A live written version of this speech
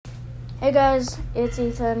Hey guys, it's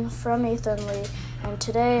Ethan from Ethan Lee, and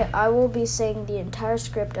today I will be saying the entire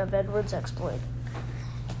script of Edward's exploit.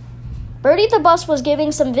 Bertie the bus was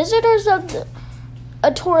giving some visitors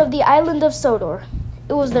a tour of the island of Sodor.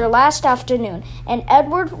 It was their last afternoon, and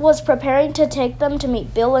Edward was preparing to take them to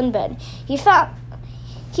meet Bill and Ben. He found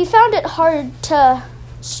it hard to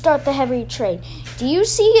start the heavy train. "Do you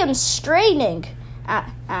see him straining?"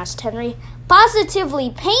 asked Henry. "Positively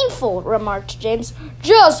painful," remarked James.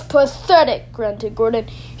 "Just pathetic," grunted Gordon.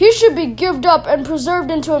 "He should be given up and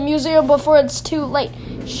preserved into a museum before it's too late."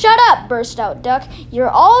 "Shut up," burst out Duck. "You're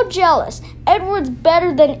all jealous. Edward's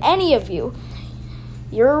better than any of you."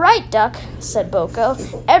 "You're right, Duck," said Boko.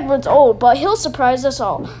 "Edward's old, but he'll surprise us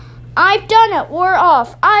all." "I've done it. We're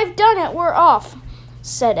off. I've done it. We're off,"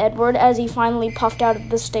 said Edward as he finally puffed out of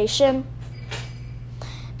the station.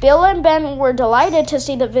 Bill and Ben were delighted to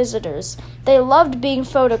see the visitors. They loved being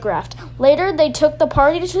photographed. Later, they took the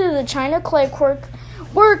party to the China Clay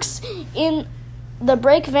Works in the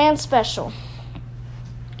Break Van Special.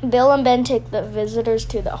 Bill and Ben take the visitors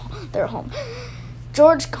to their home,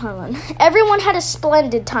 George Carlin. Everyone had a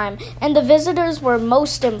splendid time, and the visitors were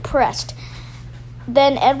most impressed.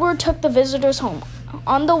 Then Edward took the visitors home.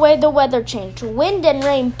 On the way, the weather changed. Wind and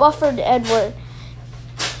rain buffeted Edward.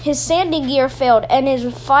 His sanding gear failed, and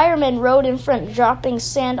his fireman rode in front, dropping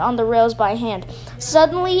sand on the rails by hand.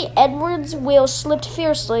 Suddenly, Edward's wheel slipped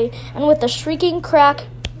fiercely, and with a shrieking crack,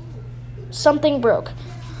 something broke.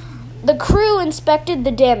 The crew inspected the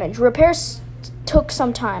damage. Repairs took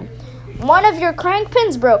some time. "One of your crank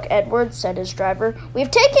pins broke, Edward," said his driver. "We've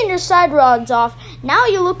taken your side rods off. Now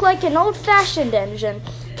you look like an old-fashioned engine.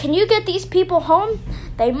 Can you get these people home?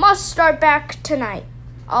 They must start back tonight."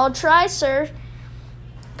 "I'll try, sir,"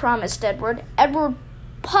 promised Edward. Edward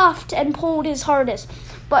puffed and pulled his hardest,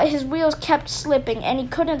 but his wheels kept slipping, and he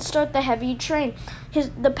couldn't start the heavy train.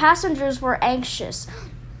 The passengers were anxious.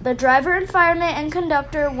 The driver and fireman and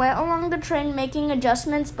conductor went along the train, making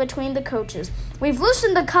adjustments between the coaches. "We've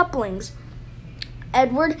loosened the couplings,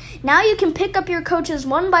 Edward. Now you can pick up your coaches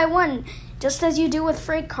one by one, just as you do with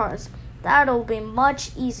freight cars." "That'll be much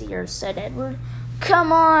easier," said Edward.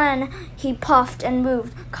 "Come on." He puffed and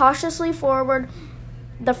moved cautiously forward.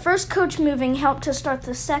 The first coach moving helped to start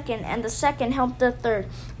the second, and the second helped the third.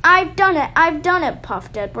 I've done it,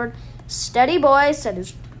 puffed Edward. "Steady, boy," said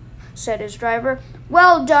his driver.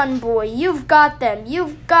 "Well done, boy. You've got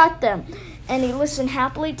them. And he listened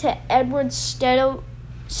happily to Edward's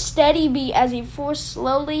steady beat as he forced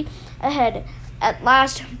slowly ahead. At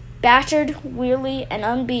last, battered, weary, and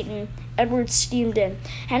unbeaten, Edward steamed in.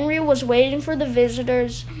 Henry was waiting for the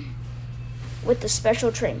visitors with the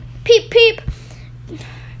special train. "Peep, peep!"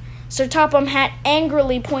 Sir Topham Hatt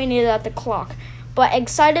angrily pointed at the clock, but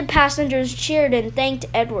excited passengers cheered and thanked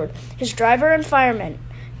Edward. His driver and firemen,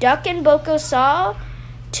 Duck and Boko, saw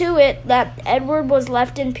to it that Edward was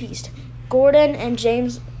left in peace. Gordon and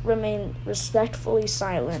James remained respectfully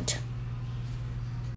silent.